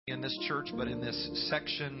in this church, but in this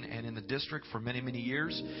section and in the district for many, many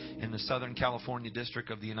years in the Southern California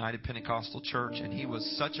district of the United Pentecostal Church. And he was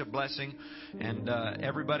such a blessing. And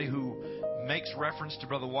everybody who makes reference to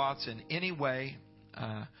Brother Watts in any way,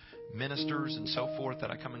 ministers and so forth that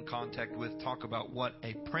I come in contact with, talk about what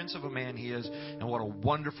a prince of a man he is and what a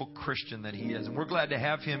wonderful Christian that he is. And we're glad to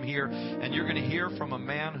have him here. And you're going to hear from a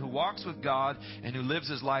man who walks with God and who lives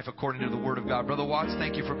his life according to the Word of God. Brother Watts,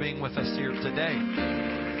 thank you for being with us here today.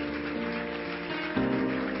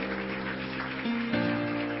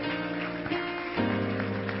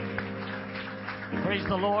 Praise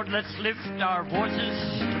the Lord. Let's lift our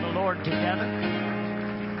voices to the Lord together.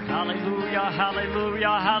 Hallelujah,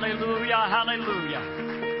 hallelujah, hallelujah, hallelujah.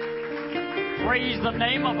 Praise the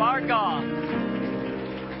name of our God.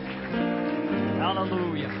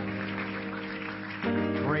 Hallelujah.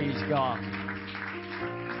 Praise God.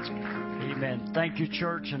 Amen. Thank you,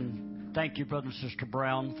 church, and thank you, Brother and Sister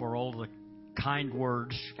Brown, for all the kind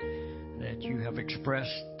words that you have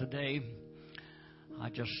expressed today. I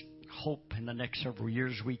just hope in the next several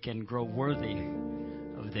years we can grow worthy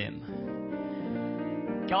of them.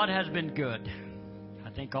 God has been good. I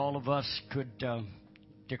think all of us could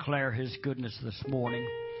declare His goodness this morning.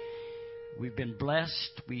 We've been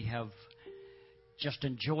blessed. We have just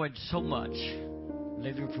enjoyed so much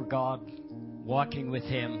living for God, walking with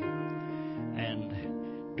Him,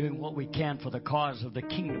 and doing what we can for the cause of the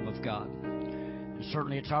kingdom of God. And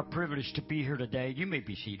certainly it's our privilege to be here today. You may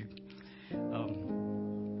be seated.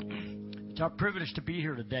 It's our privilege to be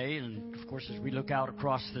here today, and of course, as we look out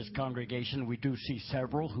across this congregation, we do see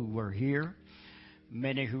several who were here,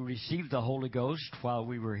 many who received the Holy Ghost while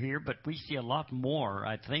we were here, but we see a lot more,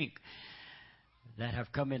 I think, that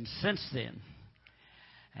have come in since then.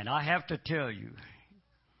 And I have to tell you,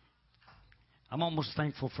 I'm almost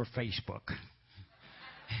thankful for Facebook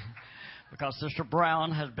because Sister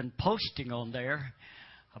Brown has been posting on there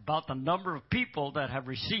about the number of people that have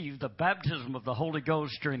received the baptism of the Holy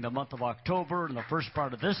Ghost during the month of October and the first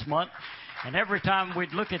part of this month. And every time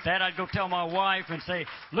we'd look at that, I'd go tell my wife and say,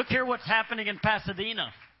 look here what's happening in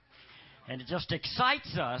Pasadena. And it just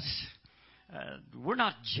excites us. We're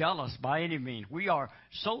not jealous by any means. We are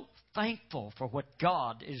so thankful for what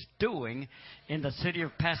God is doing in the city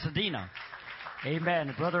of Pasadena.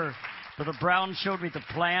 Amen. Brother Brown showed me the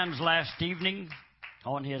plans last evening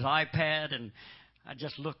on his iPad, and I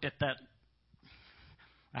just looked at that.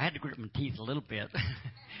 I had to grit my teeth a little bit.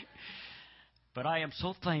 But I am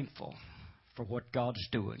so thankful for what God's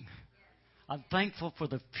doing. I'm thankful for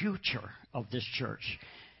the future of this church.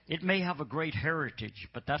 It may have a great heritage,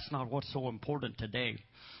 but that's not what's so important today.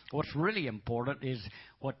 What's really important is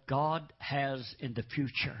what God has in the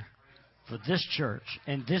future for this church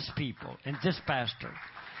and this people and this pastor.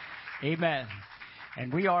 Amen.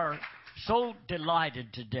 And we are so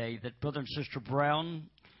delighted today that Brother and Sister Brown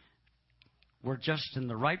were just in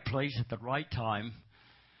the right place at the right time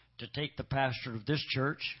to take the pastor of this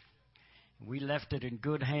church. We left it in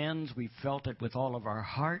good hands. We felt it with all of our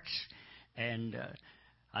hearts. And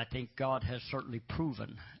I think God has certainly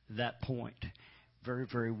proven that point very,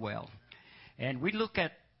 very well. And we look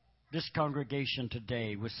at this congregation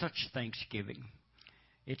today with such thanksgiving.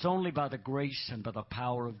 It's only by the grace and by the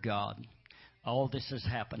power of God all this has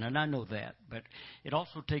happened, and I know that. But it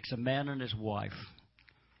also takes a man and his wife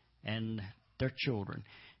and their children.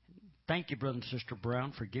 Thank you, Brother and Sister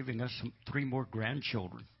Brown, for giving us 3 more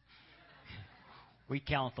grandchildren. We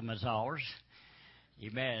count them as ours.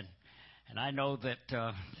 Amen. And I know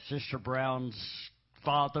that Sister Brown's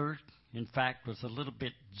father, in fact, was a little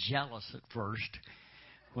bit jealous at first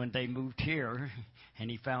when they moved here,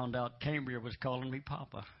 and he found out Cambria was calling me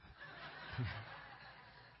Papa.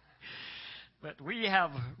 But we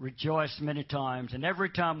have rejoiced many times, and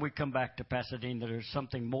every time we come back to Pasadena, there's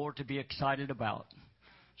something more to be excited about,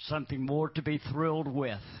 something more to be thrilled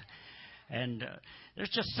with. And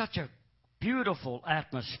there's just such a beautiful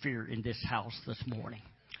atmosphere in this house this morning.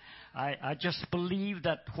 I just believe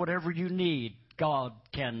that whatever you need, God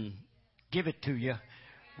can give it to you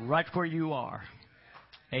right where you are.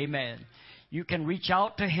 Amen. You can reach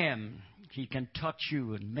out to Him. He can touch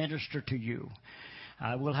you and minister to you.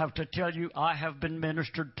 I will have to tell you, I have been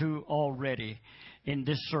ministered to already in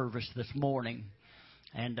this service this morning.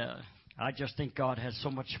 And I just think God has so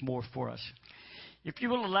much more for us. If you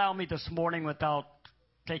will allow me this morning without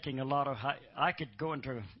taking a lot of... I could go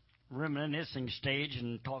into a reminiscing stage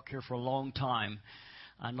and talk here for a long time.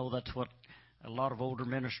 I know that's what a lot of older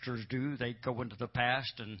ministers do. They go into the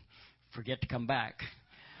past and forget to come back.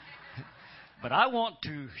 But I want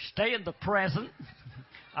to stay in the present.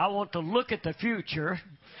 I want to look at the future.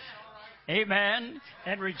 Amen.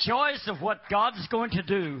 And rejoice of what God's going to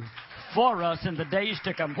do for us in the days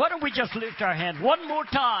to come. Why don't we just lift our hand one more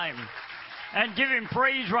time and give Him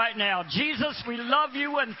praise right now. Jesus, we love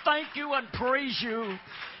You and thank You and praise You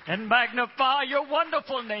and magnify Your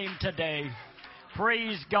wonderful name today.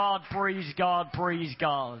 Praise God, praise God, praise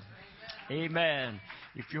God. Amen.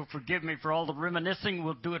 If you'll forgive me for all the reminiscing,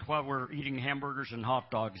 we'll do it while we're eating hamburgers and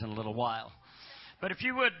hot dogs in a little while. But if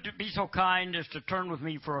you would be so kind as to turn with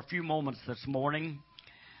me for a few moments this morning,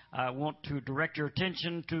 I want to direct your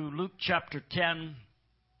attention to Luke chapter 10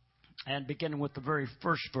 and beginning with the very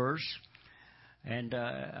first verse. And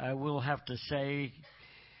I will have to say,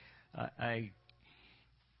 I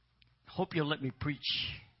hope you'll let me preach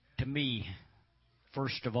to me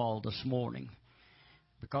first of all this morning.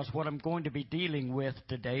 Because what I'm going to be dealing with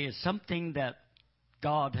today is something that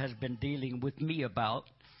God has been dealing with me about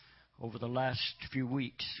over the last few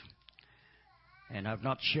weeks. And I've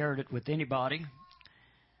not shared it with anybody.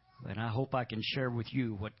 And I hope I can share with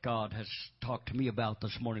you what God has talked to me about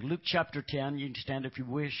this morning. Luke chapter 10, you can stand if you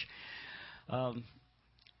wish.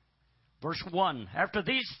 Verse 1, after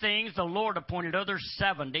these things the Lord appointed others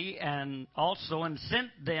 70 and sent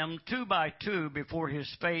them 2 by 2 before His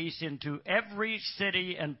face into every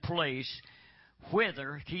city and place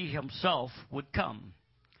whither He Himself would come.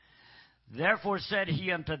 Therefore said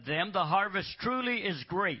He unto them, the harvest truly is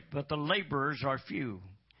great, but the laborers are few.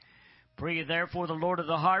 Pray therefore the Lord of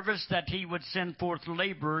the harvest that He would send forth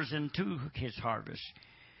laborers into His harvest.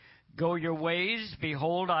 Go your ways,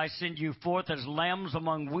 behold, I send you forth as lambs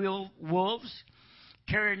among wolves.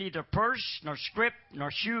 Carry neither purse, nor scrip, nor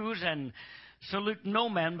shoes, and salute no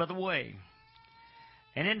man by the way.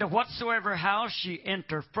 And into whatsoever house ye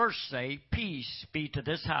enter, first say, Peace be to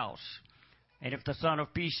this house. And if the Son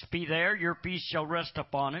of Peace be there, your peace shall rest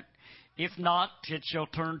upon it. If not, it shall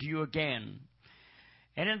turn to you again.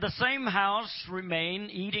 And in the same house remain,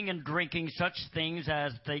 eating and drinking such things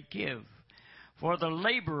as they give. For the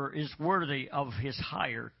laborer is worthy of his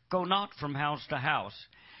hire. Go not from house to house.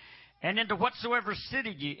 And into whatsoever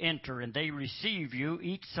city ye enter, and they receive you,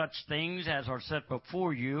 eat such things as are set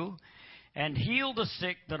before you, and heal the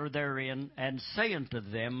sick that are therein, and say unto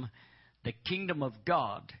them, the kingdom of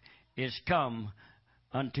God is come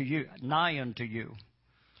unto you, nigh unto you.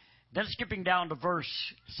 Then skipping down to verse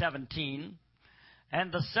 17,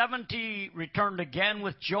 and the 70 returned again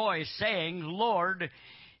with joy, saying, Lord,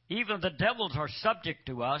 even the devils are subject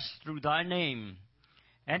to us through Thy name.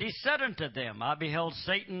 And He said unto them, I beheld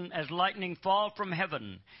Satan as lightning fall from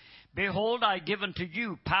heaven. Behold, I give unto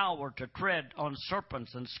you power to tread on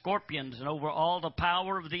serpents and scorpions, and over all the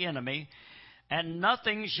power of the enemy, and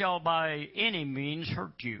nothing shall by any means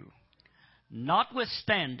hurt you.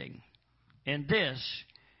 Notwithstanding, in this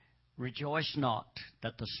rejoice not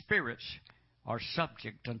that the spirits are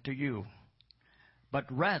subject unto you, but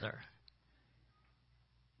rather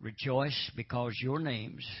rejoice because your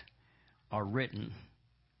names are written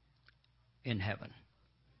in heaven.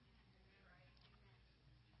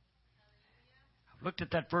 I've looked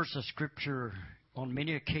at that verse of Scripture on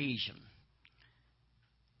many occasions.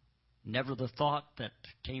 Never the thought that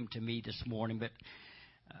came to me this morning, but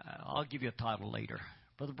I'll give you a title later.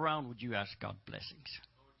 Brother Brown, would you ask God blessings?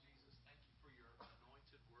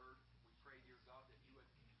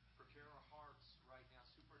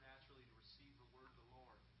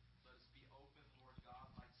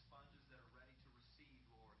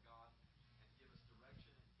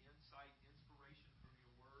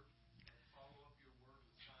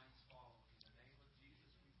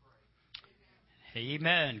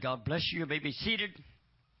 Amen. God bless you. You may be seated.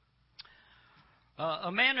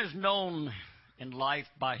 A man is known in life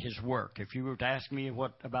by his work. If you were to ask me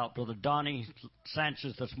what about Brother Donnie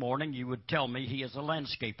Sanchez this morning, you would tell me he is a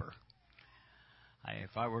landscaper.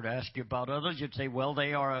 If I were to ask you about others, you'd say, well,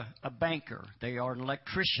 they are a banker, they are an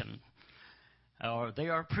electrician, or they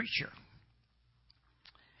are a preacher.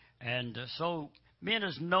 And so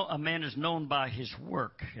a man is known by his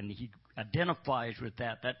work, and he identifies with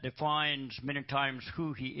that. That defines many times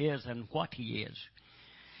who he is and what he is.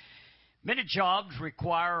 Many jobs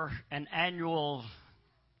require an annual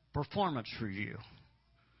performance review.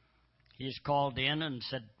 He is called in and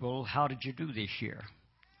said, well, how did you do this year?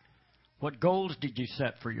 What goals did you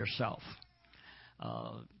set for yourself?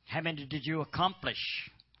 How many did you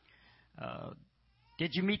accomplish?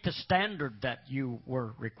 Did you meet the standard that you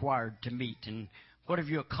were required to meet? And what have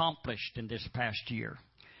you accomplished in this past year?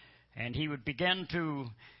 And he would begin to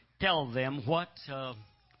tell them what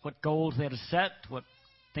goals they had set, what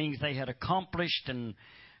things they had accomplished, and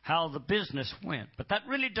how the business went. But that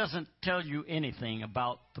really doesn't tell you anything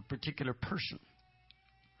about the particular person.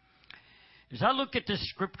 As I look at this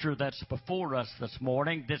scripture that's before us this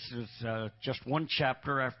morning, this is just one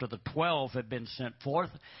chapter after the 12 have been sent forth.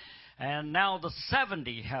 And now the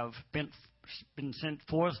 70 have been sent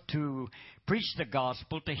forth to preach the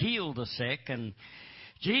gospel, to heal the sick. And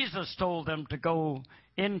Jesus told them to go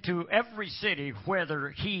into every city whether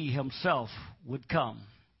he himself would come.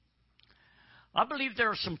 I believe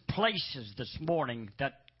there are some places this morning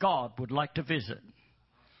that God would like to visit.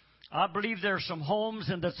 I believe there are some homes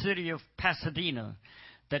in the city of Pasadena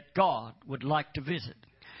that God would like to visit.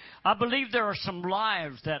 I believe there are some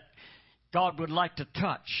lives that God would like to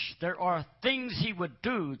touch. There are things he would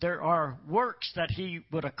do. There are works that he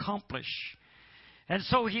would accomplish. And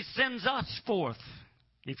so he sends us forth,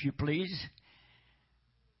 if you please,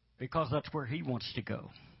 because that's where he wants to go.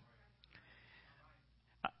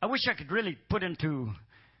 I wish I could really put into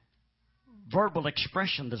verbal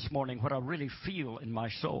expression this morning what I really feel in my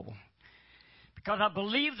soul. Because I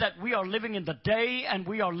believe that we are living in the day and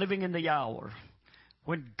we are living in the hour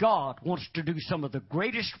when God wants to do some of the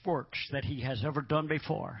greatest works that he has ever done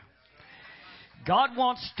before. God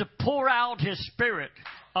wants to pour out his Spirit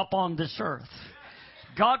upon this earth.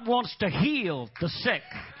 God wants to heal the sick.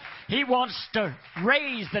 He wants to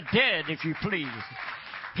raise the dead, if you please.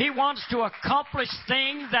 He wants to accomplish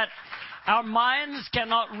things that our minds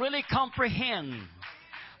cannot really comprehend.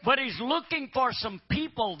 But he's looking for some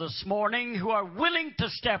people this morning who are willing to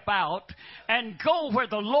step out and go where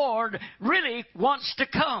the Lord really wants to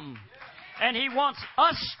come. And he wants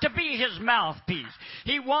us to be his mouthpiece.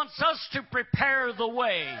 He wants us to prepare the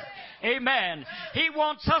way. Amen. He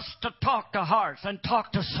wants us to talk to hearts and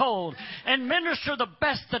talk to souls and minister the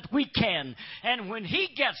best that we can. And when he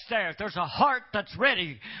gets there, there's a heart that's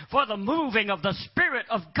ready for the moving of the Spirit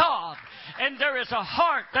of God. And there is a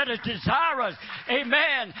heart that is desirous,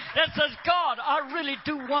 amen, that says, God, I really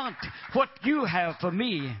do want what you have for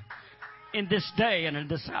me in this day and in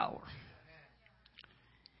this hour.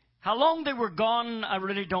 How long they were gone, I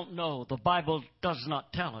really don't know. The Bible does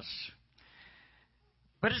not tell us.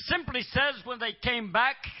 But it simply says when they came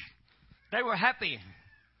back, they were happy.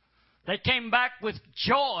 They came back with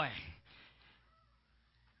joy.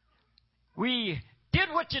 We did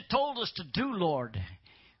what you told us to do, Lord.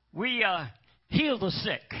 We healed the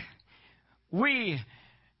sick. We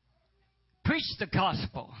preached the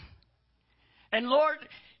gospel. And Lord,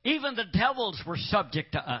 even the devils were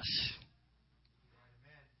subject to us.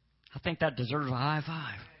 I think that deserves a high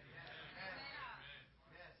five.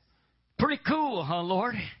 Pretty cool, huh,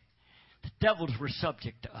 Lord? The devils were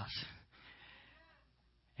subject to us.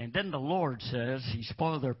 And then the Lord says, he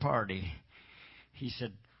spoiled their party. He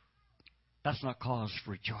said, that's not cause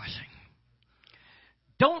for rejoicing.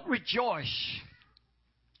 Don't rejoice.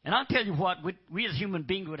 And I'll tell you what, we as human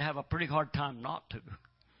beings would have a pretty hard time not to.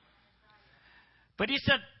 But he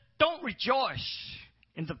said, don't rejoice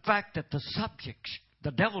in the fact that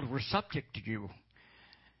the devils were subject to you.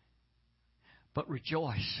 But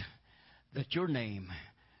rejoice that your name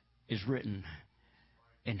is written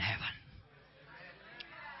in heaven.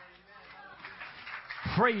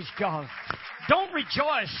 Praise God. Don't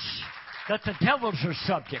rejoice that the devils are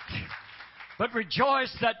subject, but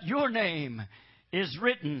rejoice that your name is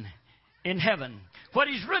written in heaven. What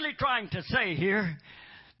he's really trying to say here,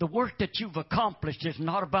 the work that you've accomplished is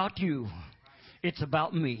not about you. It's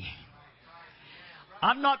about me.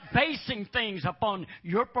 I'm not basing things upon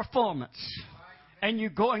your performance and you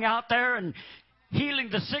going out there and healing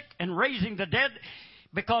the sick and raising the dead,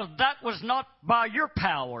 because that was not by your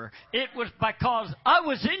power. It was because I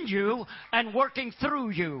was in you and working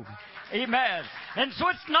through you. Amen. And so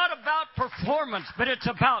it's not about performance, but it's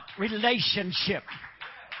about relationship.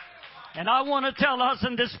 And I want to tell us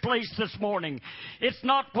in this place this morning, it's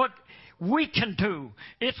not what we can do.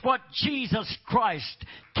 It's what Jesus Christ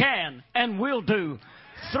can and will do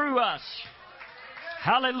through us.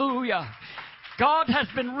 Hallelujah. God has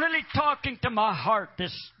been really talking to my heart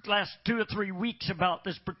this last 2 or 3 weeks about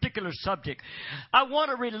this particular subject. I want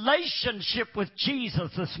a relationship with Jesus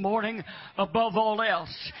this morning above all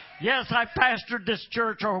else. Yes, I pastored this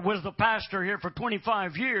church or was the pastor here for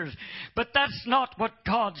 25 years, but that's not what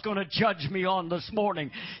God's going to judge me on this morning.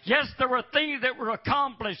 Yes, there were things that were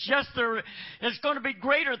accomplished. Yes, there is going to be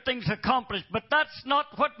greater things accomplished, but that's not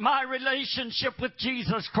what my relationship with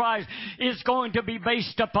Jesus Christ is going to be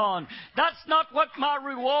based upon. That's not what my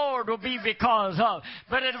reward will be because of,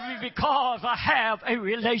 but it'll be because I have a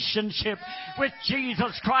relationship with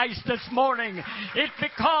Jesus Christ this morning. It's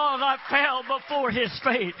because I fell before His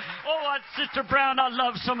feet. Oh, Sister Brown, I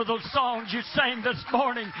love some of those songs you sang this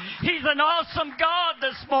morning. He's an awesome God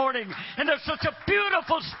this morning, and there's such a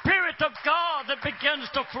beautiful Spirit of God that begins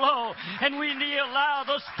to flow, and we need to allow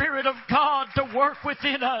the Spirit of God to work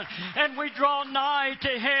within us, and we draw nigh to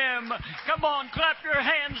Him. Come on, clap your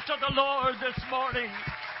hands to the Lord this morning.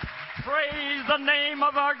 Praise the name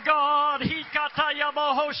of our God.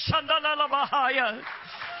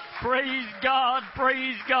 Praise God,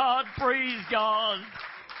 praise God, praise God.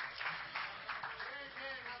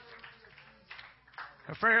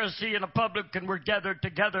 A Pharisee and a publican were gathered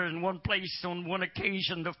together in one place on one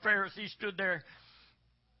occasion. The Pharisee stood there.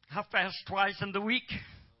 I fast twice in the week.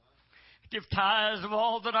 Give tithes of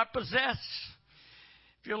all that I possess.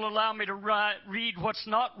 If you'll allow me to read what's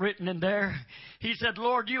not written in there. He said,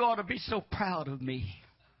 Lord, you ought to be so proud of me.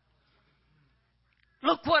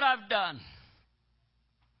 Look what I've done.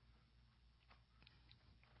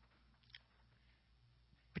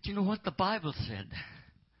 But you know what the Bible said?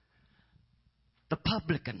 The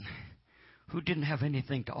publican who didn't have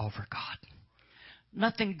anything to offer God.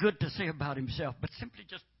 Nothing good to say about himself, but simply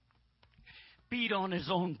just beat on his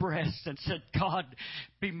own breast and said, God,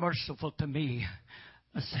 be merciful to me,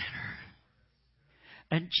 a sinner.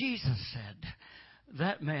 And Jesus said,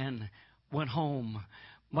 that man went home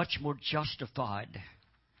much more justified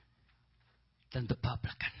than the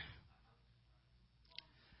publican.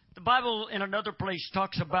 The Bible in another place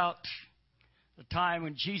talks about the time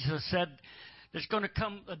when Jesus said, there's going to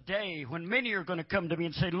come a day when many are going to come to me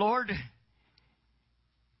and say, Lord,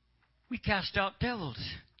 we cast out devils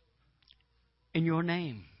in your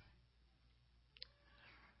name.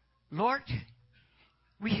 Lord,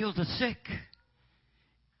 we heal the sick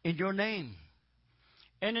in your name.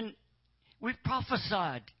 And we've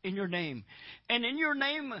prophesied in your name. And in your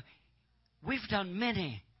name, we've done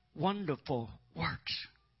many wonderful works.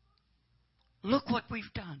 Look what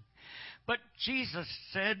we've done. But Jesus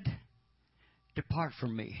said, depart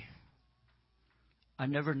from me. I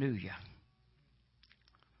never knew you.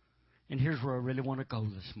 And here's where I really want to go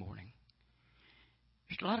this morning.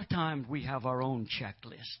 A lot of times we have our own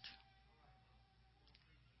checklist.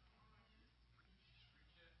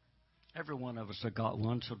 Every one of us have got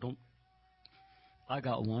one, so don't. I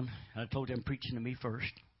got one. I told you I'm preaching to me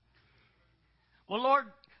first. Well, Lord,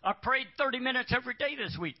 I prayed 30 minutes every day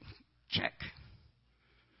this week. Check.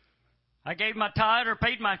 I gave my tithe or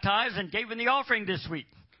paid my tithes and gave in the offering this week.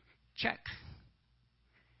 Check.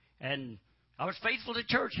 And I was faithful to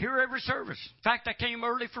church, here every service. In fact, I came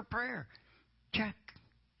early for prayer. Check.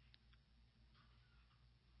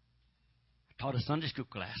 I taught a Sunday school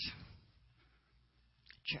class.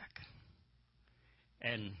 Check.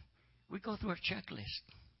 And we go through our checklist.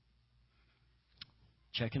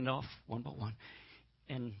 Checking it off one by one.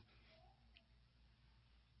 And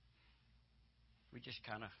we just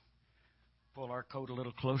kind of pull our coat a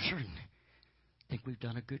little closer and think we've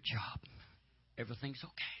done a good job. Everything's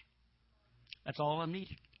okay. That's all I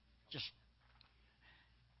needed.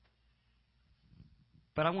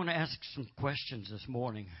 But I want to ask some questions this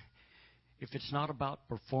morning. If it's not about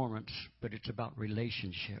performance, but it's about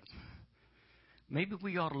relationship. Maybe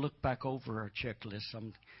we ought to look back over our checklist.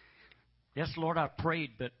 Yes, Lord, I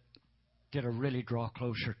prayed, but did I really draw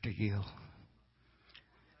closer to you?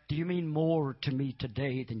 Do you mean more to me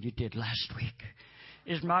today than you did last week?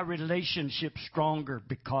 Is my relationship stronger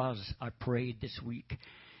because I prayed this week?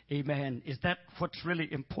 Amen. Is that what's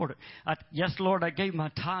really important? Yes, Lord, I gave my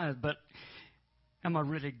tithe, but am I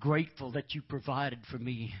really grateful that you provided for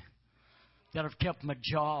me? That I've kept my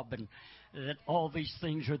job and that all these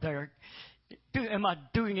things are there? Am I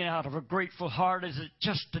doing it out of a grateful heart? Is it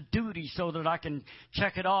just a duty so that I can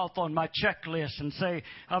check it off on my checklist and say,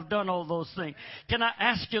 I've done all those things? Can I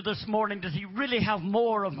ask you this morning, does He really have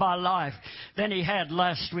more of my life than He had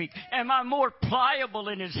last week? Am I more pliable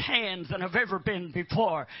in His hands than I've ever been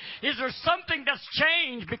before? Is there something that's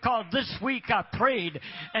changed because this week I prayed,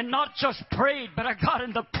 and not just prayed, but I got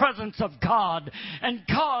in the presence of God, and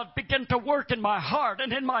God began to work in my heart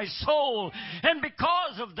and in my soul, and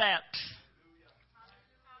because of that,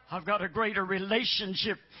 I've got a greater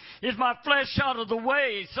relationship. Is my flesh out of the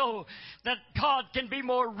way so that God can be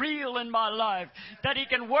more real in my life? That He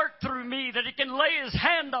can work through me, that He can lay His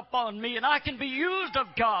hand upon me, and I can be used of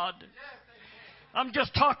God? I'm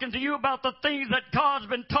just talking to you about the things that God's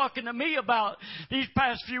been talking to me about these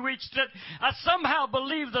past few weeks, that I somehow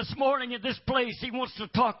believe this morning in this place He wants to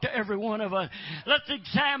talk to every one of us. Let's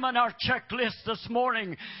examine our checklist this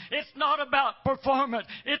morning. It's not about performance.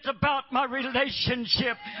 It's about my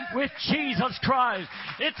relationship with Jesus Christ.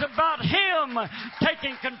 It's about Him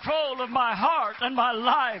taking control of my heart and my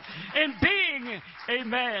life and being,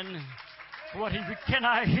 amen. Can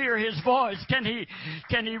I hear His voice? Can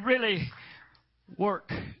He really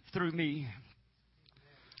work through me?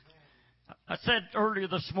 I said earlier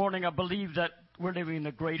this morning, I believe that we're living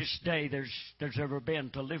the greatest day there's ever been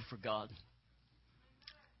to live for God.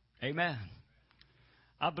 Amen.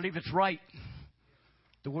 I believe it's right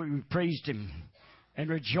the way we praised Him and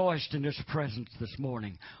rejoiced in His presence this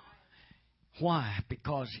morning. Why?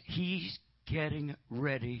 Because He's getting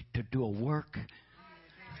ready to do a work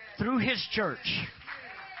through His church.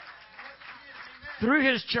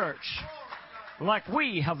 Through His church. Like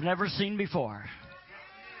we have never seen before.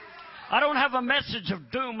 I don't have a message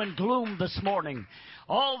of doom and gloom this morning.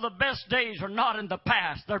 All the best days are not in the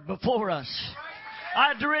past. They're before us.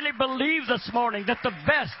 I really believe this morning that the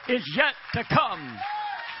best is yet to come.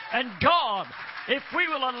 And God, if we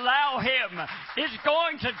will allow Him, is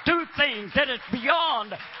going to do things that is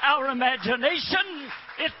beyond our imagination.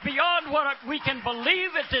 It's beyond what we can believe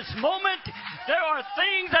at this moment. There are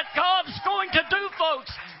things that God's going to do,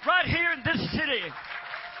 folks, right here in this city.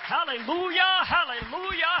 Hallelujah,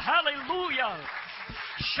 hallelujah, hallelujah.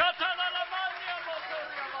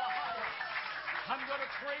 I'm going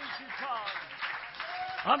to praise you, God.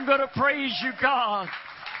 I'm going to praise you, God.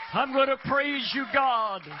 I'm going to praise you,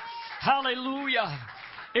 God. Hallelujah.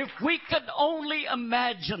 If we could only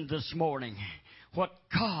imagine this morning what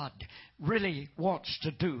God really wants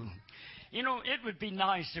to do. You know, it would be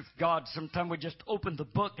nice if God sometime would just open the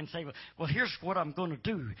book and say, well, here's what I'm going to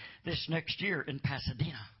do this next year in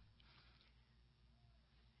Pasadena.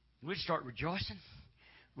 We'd start rejoicing.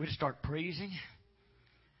 We'd start praising.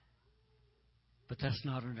 But that's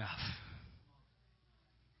not enough.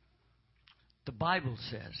 The Bible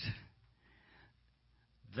says,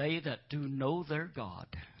 they that do know their God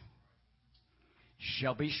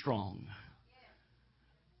shall be strong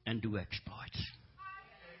and do exploits.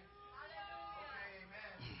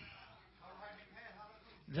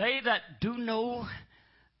 They that do know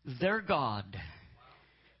their God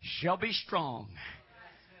shall be strong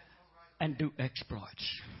and do exploits.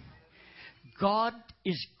 God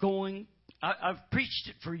is going, I've preached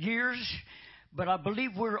it for years, but I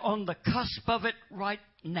believe we're on the cusp of it right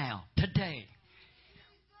now, today.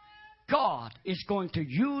 God is going to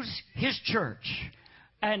use His church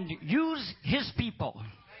and use His people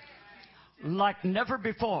like never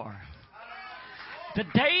before. The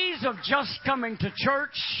days of just coming to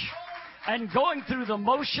church and going through the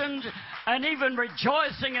motions and even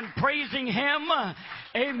rejoicing and praising Him,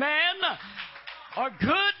 amen, are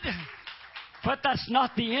good, but that's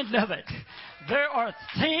not the end of it. There are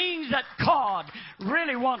things that God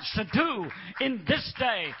really wants to do in this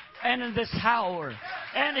day and in this hour.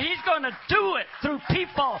 And He's going to do it through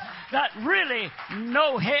people that really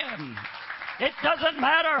know Him. It doesn't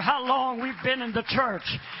matter how long we've been in the church.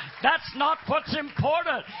 That's not what's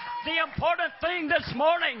important. The important thing this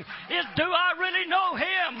morning is, do I really know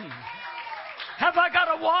Him? Have I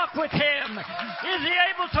got to walk with Him? Is He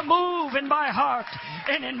able to move in my heart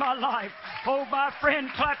and in my life? Oh, my friend,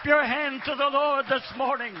 clap your hands to the Lord this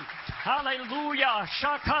morning. Hallelujah.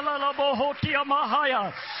 Shakalalabohotia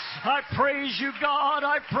Mahaya. I praise you, God.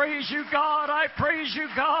 I praise you, God. I praise you,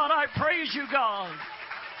 God. I praise you, God.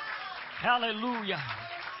 Hallelujah.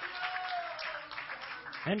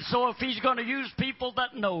 And so if He's going to use people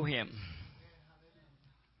that know Him,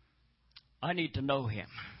 I need to know Him.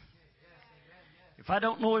 If I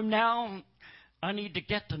don't know Him now, I need to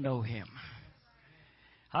get to know Him.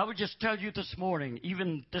 I would just tell you this morning,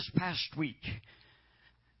 even this past week,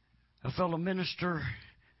 a fellow minister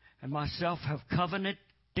and myself have covenanted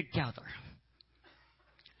together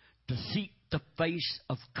to seek the face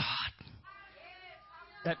of God,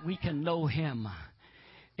 that we can know Him,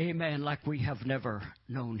 amen, like we have never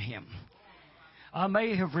known Him. I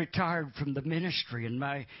may have retired from the ministry, and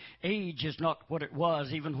my age is not what it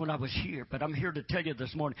was even when I was here. But I'm here to tell you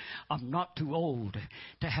this morning, I'm not too old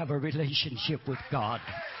to have a relationship with God.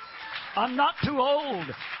 I'm not too old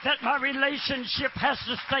that my relationship has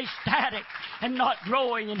to stay static and not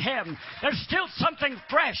growing in Him. There's still something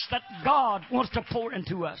fresh that God wants to pour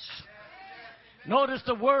into us. Notice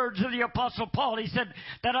the words of the Apostle Paul. He said,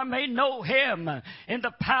 that I may know Him in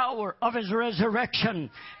the power of His resurrection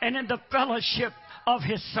and in the fellowship of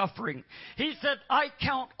His suffering. He said, I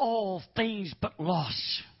count all things but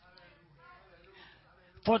loss.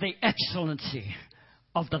 for the excellency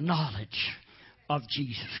of the knowledge of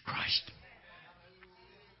Jesus Christ.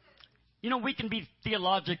 You know, we can be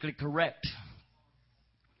theologically correct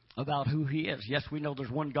about who He is. Yes, we know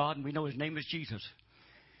there's one God, and we know His name is Jesus.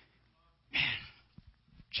 Man,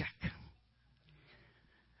 check.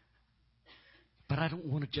 But I don't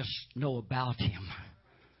want to just know about Him.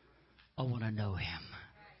 I want to know Him.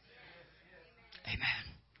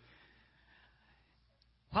 Amen.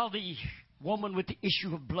 While the woman with the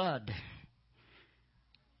issue of blood,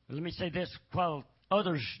 let me say this, while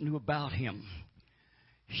others knew about Him,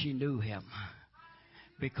 she knew Him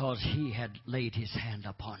because He had laid His hand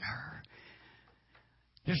upon her.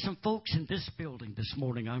 There's some folks in this building this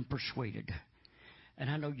morning, I'm persuaded, and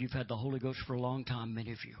I know you've had the Holy Ghost for a long time,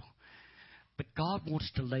 many of you, but God wants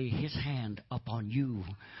to lay His hand upon you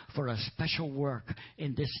for a special work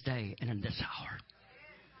in this day and in this hour.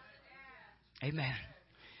 Amen.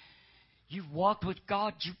 You've walked with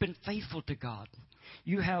God. You've been faithful to God.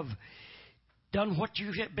 You have done what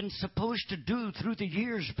you have been supposed to do through the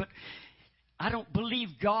years, but I don't believe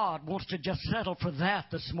God wants to just settle for that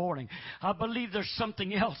this morning. I believe there's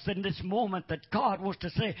something else in this moment that God wants to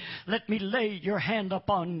say, let me lay your hand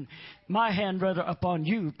upon, my hand rather, upon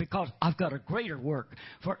you, because I've got a greater work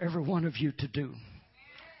for every one of you to do.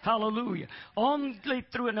 Hallelujah. Only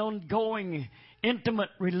through an ongoing,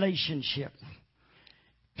 intimate relationship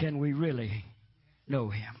can we really know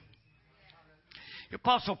Him. The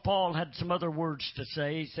Apostle Paul had some other words to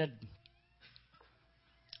say. He said,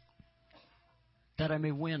 that I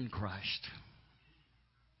may win Christ.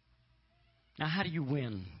 Now, how do you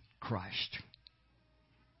win Christ?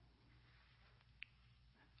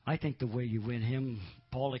 I think the way you win Him,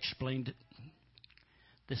 Paul explained it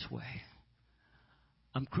this way.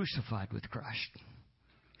 I'm crucified with Christ.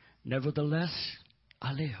 Nevertheless,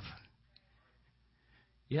 I live.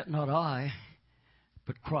 Yet not I,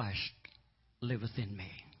 but Christ liveth in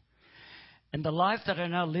me. And the life that I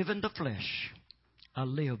now live in the flesh, I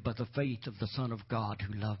live by the faith of the Son of God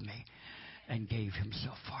who loved me and gave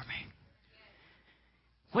Himself for me.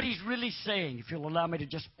 What he's really saying, if you'll allow me to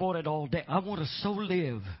just quote it all day, I want to so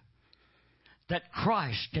live that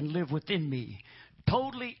Christ can live within me,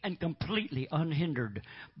 totally and completely unhindered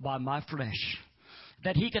by my flesh.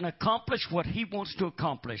 That He can accomplish what He wants to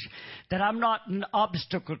accomplish. That I'm not an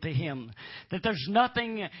obstacle to Him. That there's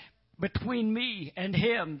nothing between me and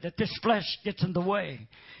Him, that this flesh gets in the way.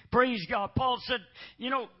 Praise God. Paul said, you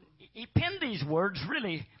know, he penned these words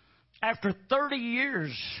really after 30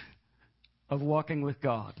 years of walking with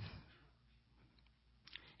God.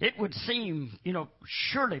 It would seem, you know,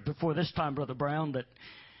 surely before this time, Brother Brown, that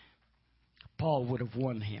Paul would have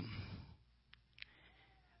won him.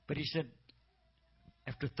 But he said,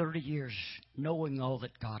 after 30 years, knowing all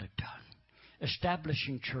that God had done,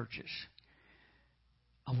 establishing churches,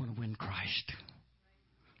 I want to win Christ.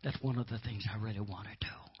 That's one of the things I really want to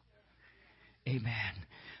do. Amen.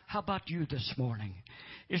 How about you this morning?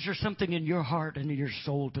 Is there something in your heart and in your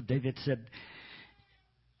soul today that said,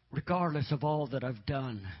 regardless of all that I've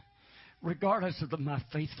done, regardless of my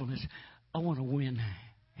faithfulness, I want to win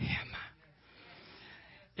Him?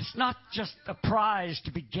 It's not just a prize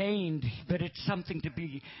to be gained, but it's something to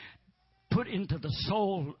be put into the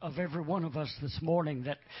soul of every one of us this morning,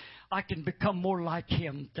 that I can become more like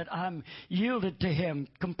Him, that I'm yielded to Him,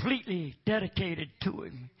 completely dedicated to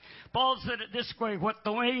Him. Paul said it this way,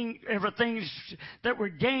 whatever things that were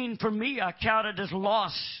gained for me, I counted as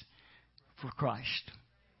loss for Christ.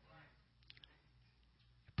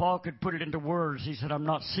 Paul could put it into words. He said, I'm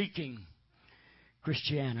not seeking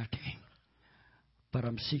Christianity, but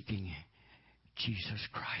I'm seeking Jesus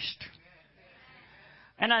Christ.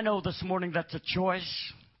 And I know this morning that's a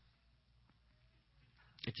choice.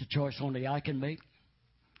 It's a choice only I can make.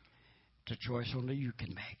 It's a choice only you can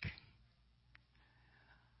make.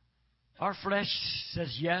 Our flesh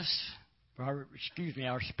says yes. Our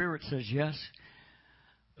spirit says yes.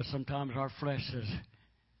 But sometimes our flesh says,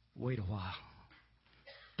 wait a while.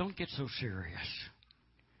 Don't get so serious.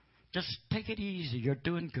 Just take it easy. You're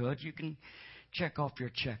doing good. You can check off your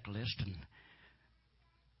checklist and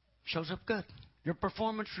shows up good. Your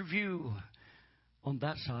performance review on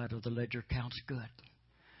that side of the ledger counts good.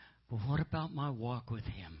 But what about my walk with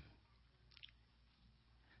Him?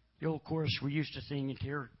 The old chorus we used to sing it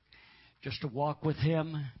here, just to walk with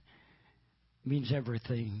Him means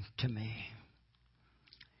everything to me.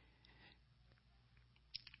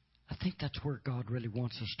 I think that's where God really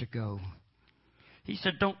wants us to go. He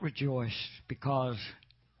said, don't rejoice because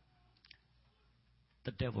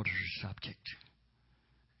the devil's your subject,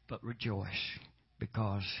 but rejoice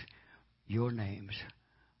because your names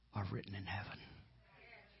are written in heaven.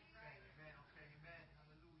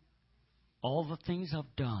 all the things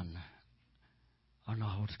I've done are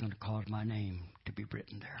not what's going to cause my name to be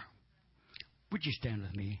written there. Would you stand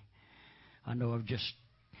with me? I know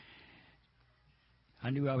I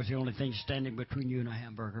knew I was the only thing standing between you and a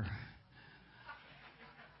hamburger.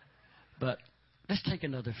 But let's take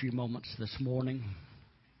another few moments this morning.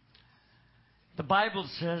 The Bible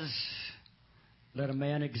says, let a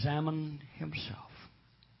man examine himself.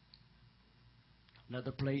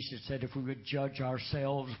 Another place it said if we would judge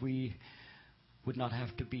ourselves, we would not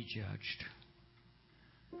have to be judged.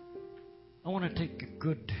 I want to take a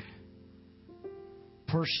good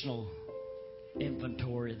personal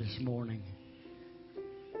inventory this morning.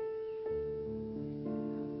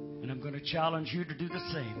 And I'm going to challenge you to do the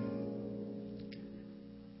same.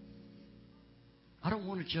 I don't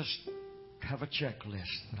want to just have a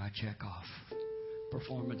checklist that I check off.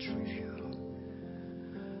 Performance review.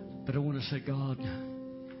 But I want to say, God,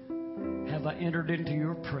 have I entered into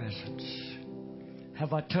your presence?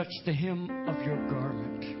 Have I touched the hem of your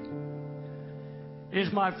garment?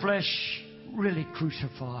 Is my flesh really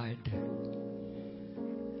crucified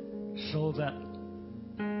so that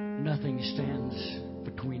nothing stands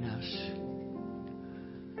between us?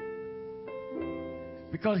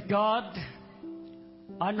 Because God,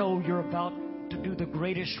 I know you're about to do the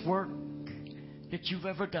greatest work that you've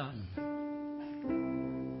ever done.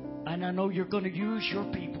 And I know you're going to use your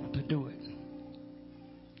people to do it.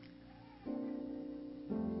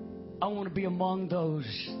 I want to be among those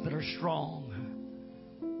that are strong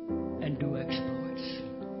and do exploits.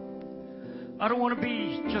 I don't want to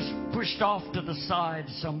be just pushed off to the side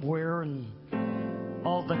somewhere and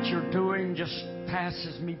all that you're doing just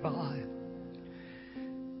passes me by.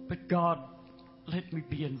 But God, let me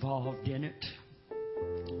be involved in it.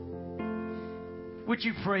 Would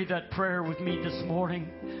you pray that prayer with me this morning?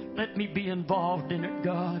 Let me be involved in it,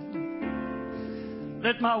 God.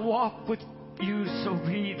 Let my walk with you so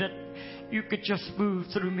be that you could just move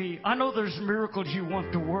through me. I know there's miracles you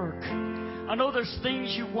want to work. I know there's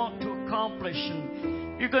things you want to accomplish.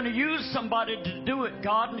 And you're going to use somebody to do it,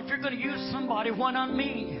 God. And if you're going to use somebody, why not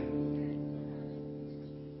me?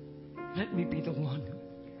 Let me be the one.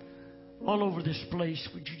 All over this place,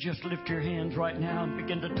 would you just lift your hands right now and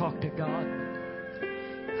begin to talk to God?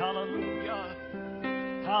 Hallelujah.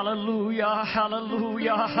 Hallelujah.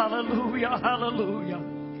 Hallelujah. Hallelujah. Hallelujah.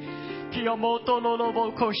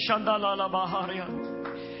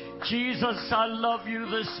 Jesus, I love you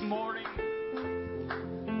this morning.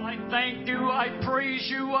 I thank you. I praise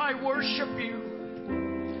you. I worship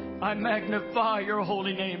you. I magnify your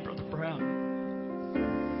holy name, Brother Brown.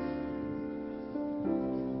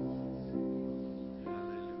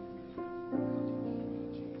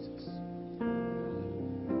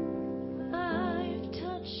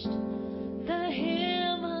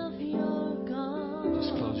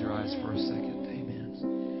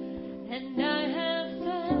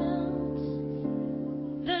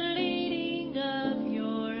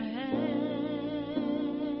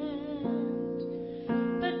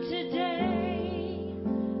 Today,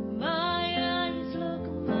 my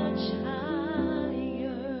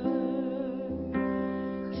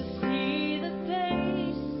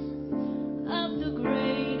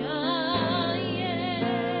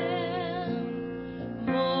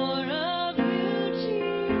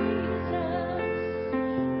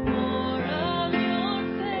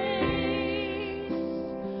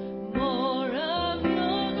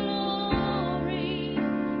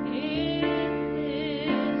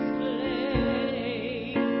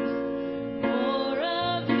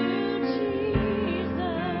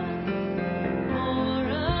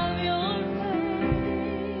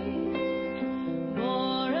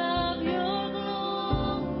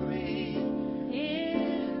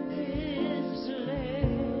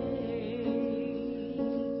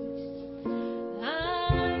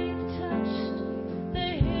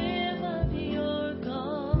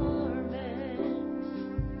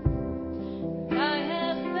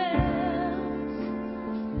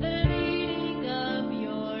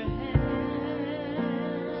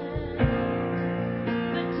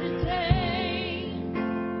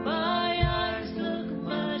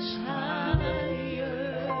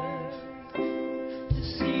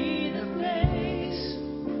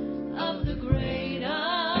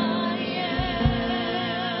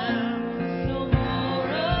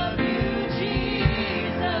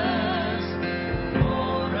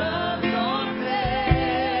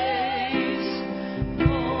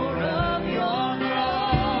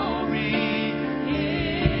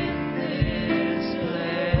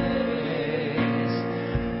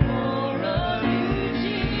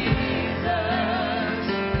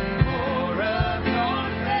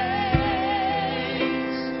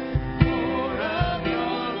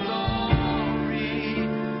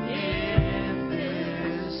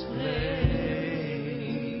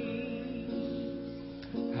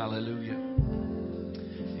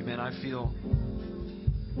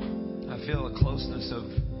closeness of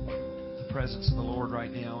the presence of the Lord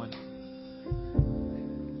right now. And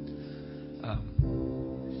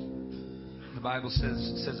the Bible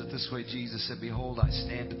says it this way. Jesus said, "Behold, I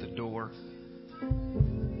stand at the door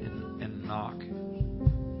and knock.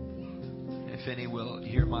 If any will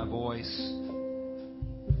hear my voice,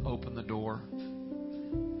 open the door.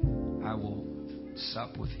 I will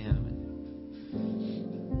sup with him."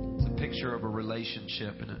 It's a picture of a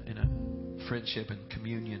relationship and a friendship and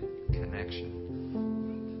communion connection.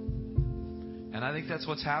 And I think that's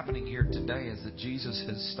what's happening here today, is that Jesus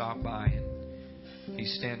has stopped by and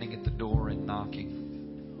He's standing at the door and knocking.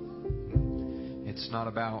 It's not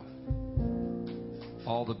about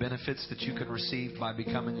all the benefits that you can receive by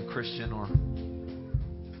becoming a Christian, or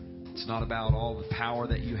it's not about all the power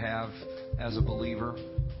that you have as a believer.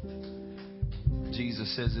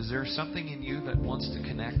 Jesus says, is there something in you that wants to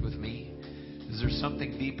connect with me? Is there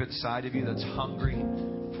something deep inside of you that's hungry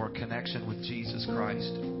for a connection with Jesus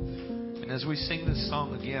Christ? And as we sing this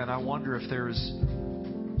song again, I wonder if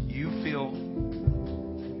you feel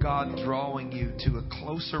God drawing you to a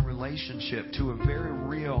closer relationship, to a very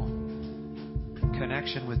real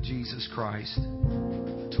connection with Jesus Christ,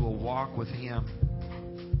 to a walk with Him.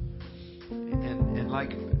 And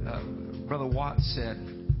like Brother Watts said,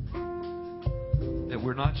 that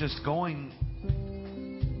we're not just going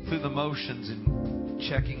through the motions and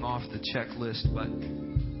checking off the checklist, but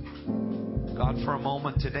God, for a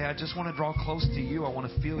moment today, I just want to draw close to You. I want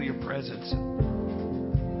to feel Your presence.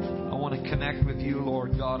 I want to connect with You,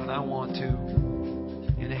 Lord God, and I want to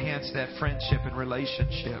enhance that friendship and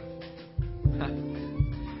relationship.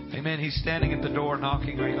 Amen. He's standing at the door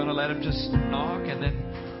knocking. Are you going to let Him just knock and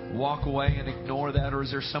then walk away and ignore that? Or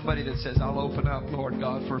is there somebody that says, I'll open up, Lord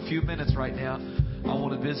God, for a few minutes right now. I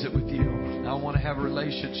want to visit with You. I want to have a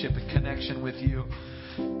relationship and connection with You.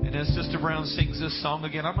 And as Sister Brown sings this song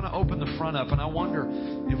again, I'm going to open the front up. And I wonder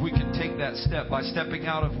if we can take that step. By stepping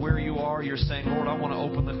out of where you are, you're saying, Lord, I want to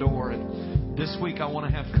open the door. And this week I want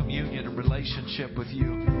to have communion and relationship with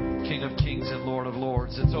You, King of Kings and Lord of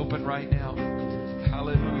Lords. It's open right now.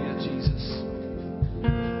 Hallelujah, Jesus.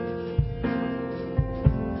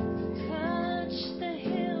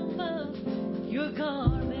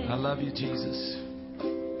 I love You, Jesus.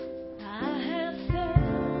 I have felt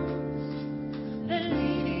the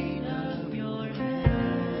leading of Your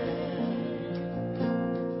hand,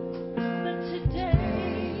 but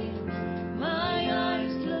today my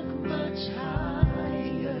eyes look much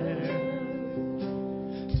higher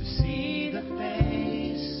to see the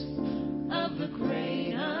face of the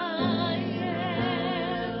great I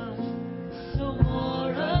am. So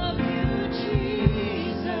more of You, Jesus.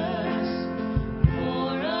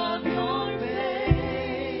 More of Your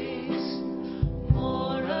face,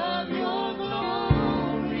 more of Your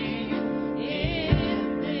glory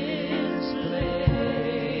in this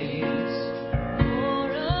place.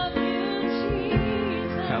 More of You,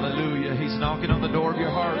 Jesus. Hallelujah. He's knocking on the door of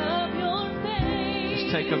your heart. More of Your face.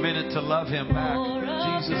 Just take a minute to love Him back.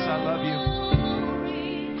 Jesus, I love You.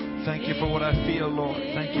 Thank You for what I feel, Lord.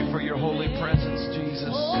 Thank You for Your holy presence, Jesus.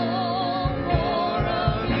 More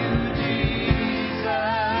of You, Jesus.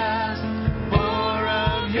 More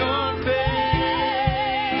of Your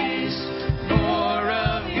face, more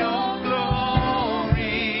of Your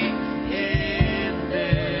glory in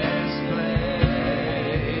this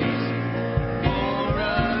place. More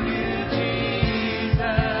of You, Jesus.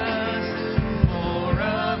 More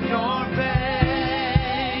of Your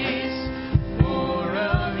face, more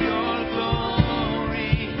of Your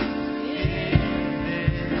glory in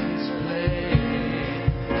this place.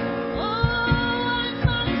 Oh, I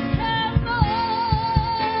must have more.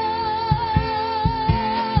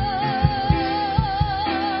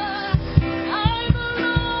 I'm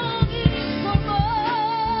longing for more.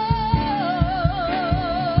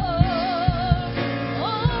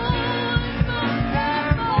 Oh, I must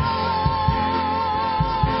have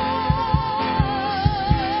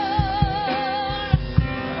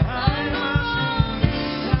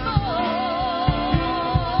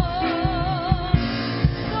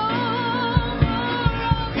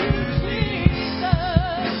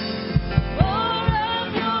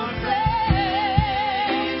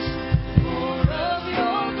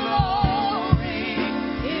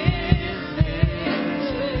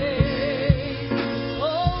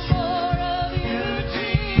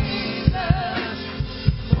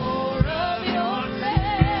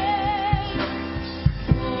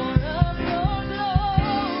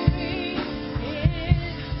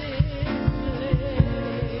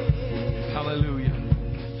Hallelujah.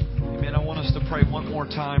 Amen. I want us to pray one more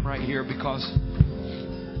time right here, because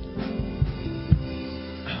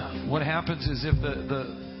what happens is if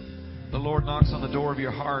the Lord knocks on the door of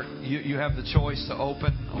your heart, you have the choice to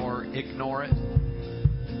open or ignore it.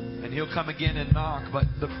 And He'll come again and knock. But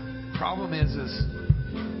the problem is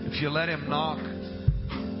if you let Him knock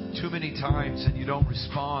too many times and you don't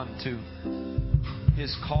respond to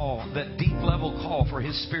His call, that deep level call for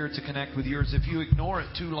His Spirit to connect with yours, if you ignore it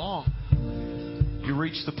too long, you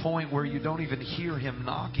reach the point where you don't even hear Him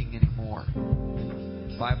knocking anymore.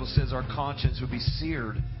 The Bible says our conscience would be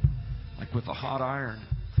seared like with a hot iron.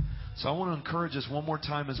 So I want to encourage us one more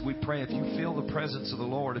time as we pray. If you feel the presence of the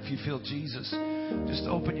Lord, if you feel Jesus, just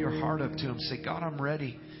open your heart up to Him. Say, God, I'm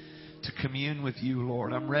ready to commune with You,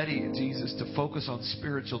 Lord. I'm ready, Jesus, to focus on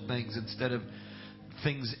spiritual things instead of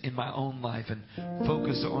things in my own life, and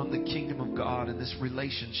focus on the kingdom of God and this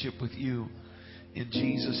relationship with You. In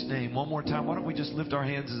Jesus' name. One more time, why don't we just lift our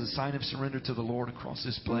hands as a sign of surrender to the Lord across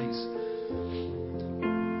this place.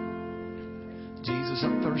 Jesus,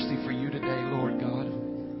 I'm thirsty for You today, Lord God.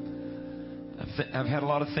 I've had a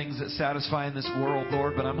lot of things that satisfy in this world,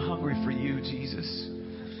 Lord, but I'm hungry for You, Jesus.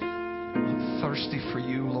 I'm thirsty for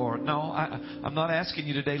You, Lord. No, I'm not asking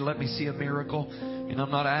You today, let me see a miracle. And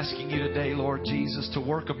I'm not asking You today, Lord Jesus, to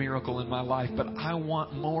work a miracle in my life, but I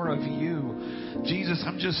want more of You. Jesus,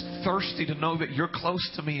 I'm just thirsty to know that You're close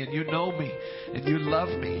to me and You know me and You love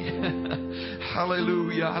me.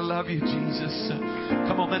 Hallelujah. I love You, Jesus.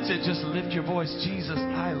 Come on, that's it. Just lift your voice. Jesus,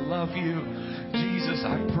 I love You. Jesus,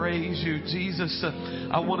 I praise You. Jesus,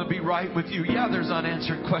 I want to be right with You. Yeah, there's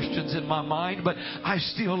unanswered questions in my mind, but I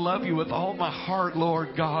still love You with all my heart,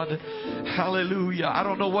 Lord God. Hallelujah. I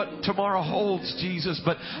don't know what tomorrow holds, Jesus,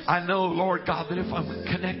 but I know, Lord God, that if I'm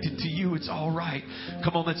connected to You, it's all right.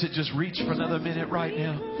 Come on, let's just reach for another minute right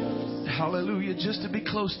now. Hallelujah. Just to be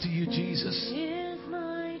close to You, Jesus.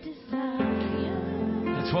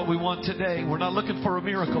 That's what we want today. We're not looking for a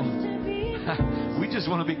miracle. We just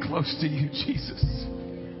want to be close to You, Jesus.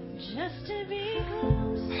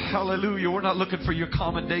 Hallelujah. We're not looking for Your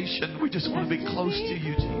commendation. We just want to be close to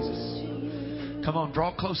You, Jesus. Come on,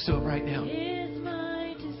 draw close to Him right now.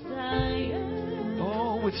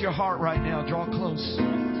 Oh, with your heart right now, draw close.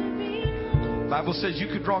 The Bible says you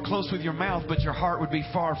could draw close with your mouth, but your heart would be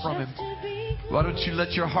far from Him. Why don't you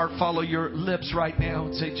let your heart follow your lips right now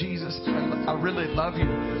and say, Jesus, I really love You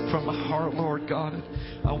from my heart, Lord God.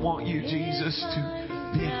 I want You, Jesus, to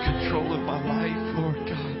be in control of my life, Lord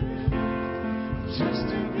God. Just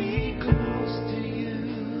to be close to You.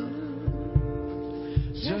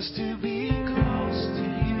 Just to be close to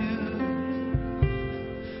You.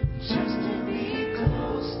 Just to be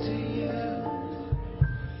close to You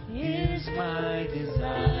is my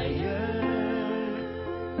desire.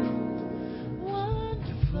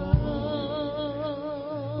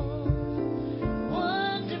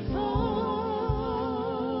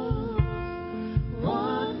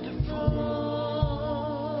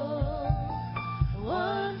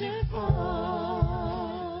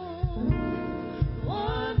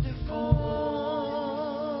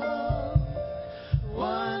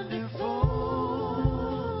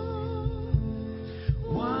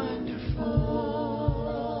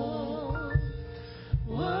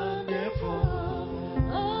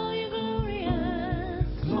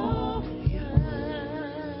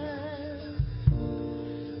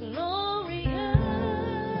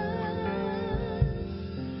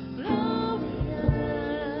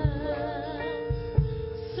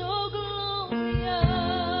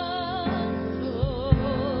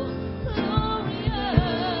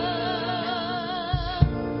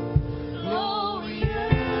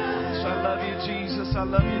 I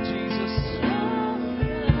love You, Jesus.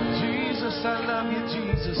 Jesus, I love You,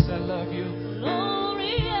 Jesus, I love You.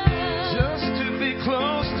 Just to be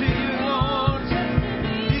close to You, Lord.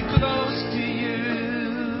 Be close to You.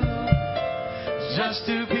 Just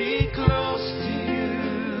to be close to You.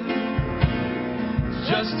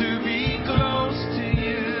 Just to be close to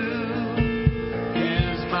You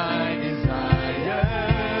is my desire.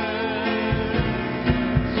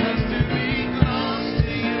 Just to be close to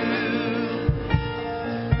You.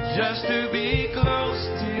 Just to be close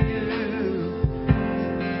to You.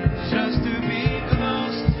 Just to be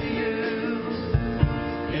close to You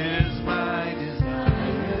is my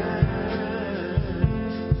desire.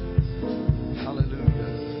 Hallelujah.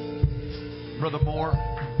 Brother Moore,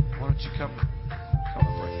 why don't you come up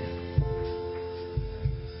right here.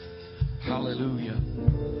 Hallelujah.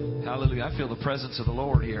 Hallelujah. I feel the presence of the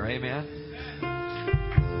Lord here. Amen.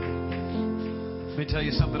 Let me tell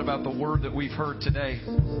you something about the word that we've heard today.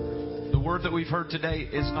 The word that we've heard today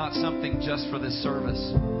is not something just for this service.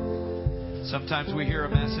 Sometimes we hear a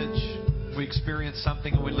message, we experience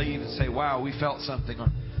something, and we leave and say, wow, we felt something, or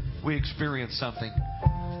we experienced something.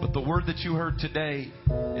 But the word that you heard today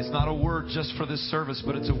is not a word just for this service,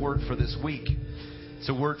 but it's a word for this week. It's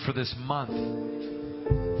a word for this month.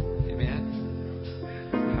 Amen.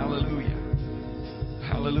 Hallelujah.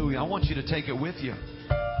 Hallelujah. I want you to take it with you.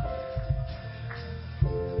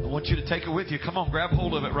 I want you to take it with you. Come on, grab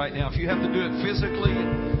hold of it right now. If you have to do it physically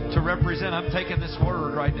to represent, I'm taking this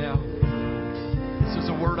word right now. This is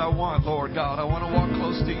a word I want, Lord God. I want to walk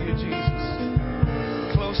close to you, Jesus.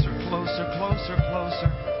 Closer, closer, closer, closer.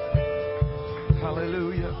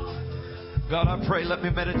 Hallelujah. God, I pray, let me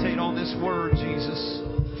meditate on this word, Jesus.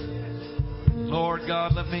 Lord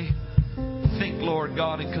God, let me think, Lord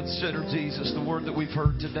God, and consider, Jesus, the word that we've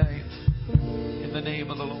heard today. In the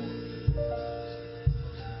name of the Lord.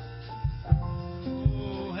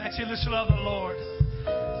 Oh, that's you. Let's love the Lord.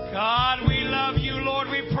 God, we love you, Lord.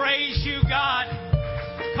 We praise you, God.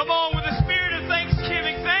 Come on with the spirit of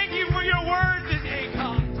thanksgiving. Thank you for your word today,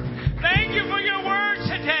 God. Thank you for your word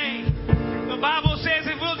today. The Bible says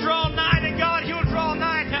if we'll draw nigh to God, He'll draw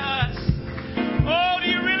nigh to us. Oh,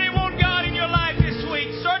 do you really want God in your life this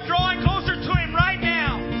week? Start drawing closer to Him right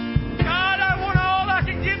now. God, I want all I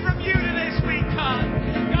can get from you to this week, God.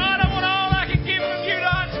 God, I want all I can get from you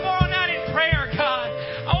tomorrow night in prayer, God.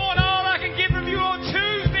 I want all I can get from you on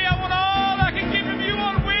Tuesday. I want all I can get from you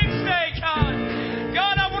on Wednesday, God.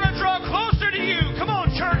 God, I want to draw closer to you. Come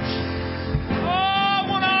on, church. Oh, I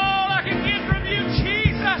want all I can get from you,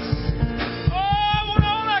 Jesus. Oh, I want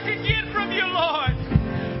all I can get from you, Lord.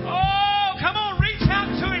 Oh, come on, reach out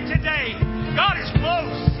to Him today. God is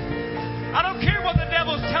close. I don't care what the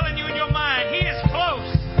devil's telling you in your mind. He is close.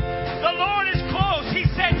 The Lord is close. He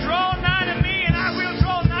said, draw nigh to me and I will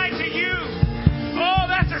draw nigh to you. Oh,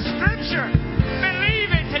 that's a scripture.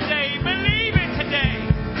 Believe it today. Believe it today.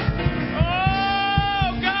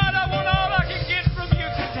 Oh, God, I want all I can get from you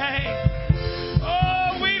today.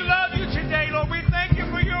 Oh, we love you today, Lord. We thank you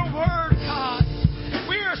for your word, God.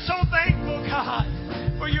 We are so thankful, God,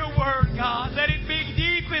 for your word, God. Let it be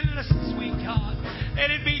deep in us this week, God. Let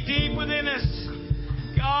it be deep within us.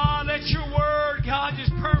 God, let your word, God,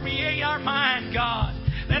 just permeate our mind, God.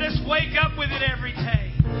 Let us wake up with it every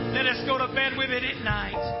day. Let us go to bed with it at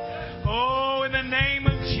night. Oh, in the name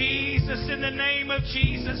of Jesus, in the name of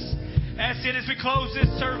Jesus. That's it as we close this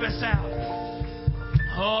service out.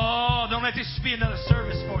 Oh, don't let this be another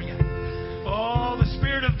service for you. Oh, the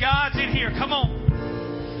Spirit of God's in here. Come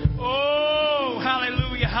on. Oh,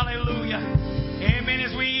 hallelujah, hallelujah. Amen.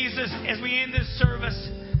 As we end this service,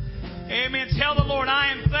 amen. Tell the Lord,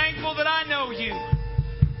 I am thankful that I know you.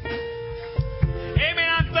 Amen.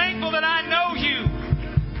 I'm thankful that I know you.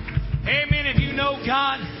 Amen. If you know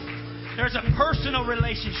God, there's a personal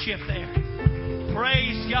relationship there.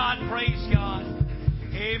 Praise God. Praise God.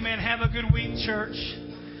 Amen. Have a good week, church.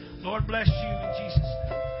 Lord bless you in Jesus'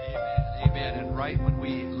 name. Amen. Amen. And right when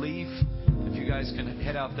we leave, if you guys can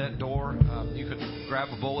head out that door, you can grab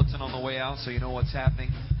a bulletin on the way out so you know what's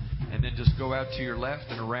happening. And then just go out to your left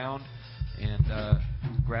and around and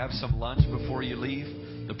grab some lunch before you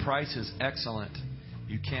leave. The price is excellent.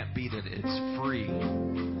 You can't beat it. It's free.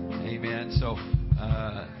 Amen. So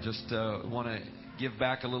just want to give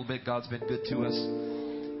back a little bit. God's been good to us.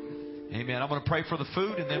 Amen. I'm going to pray for the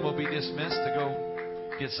food and then we'll be dismissed to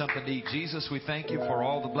go get something to eat. Jesus, we thank you for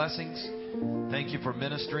all the blessings. Thank you for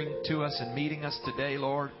ministering to us and meeting us today,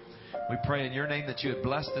 Lord. We pray in your name that you would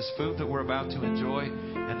bless this food that we're about to enjoy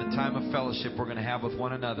and the time of fellowship we're going to have with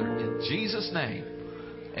one another. In Jesus' name,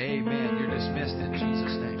 amen. You're dismissed in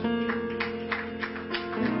Jesus' name.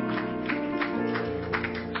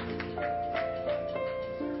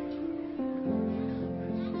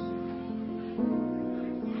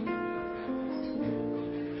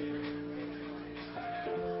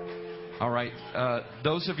 All right.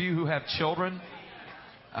 Those of you who have children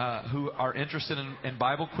who are interested in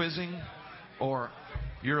Bible quizzing, or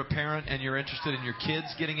you're a parent and you're interested in your kids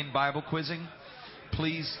getting in Bible quizzing,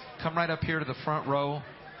 please come right up here to the front row.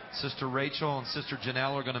 Sister Rachel and Sister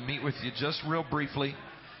Janelle are going to meet with you just real briefly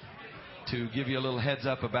to give you a little heads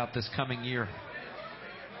up about this coming year.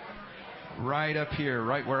 Right up here,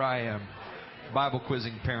 right where I am. Bible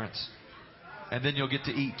quizzing parents. And then you'll get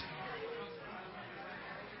to eat.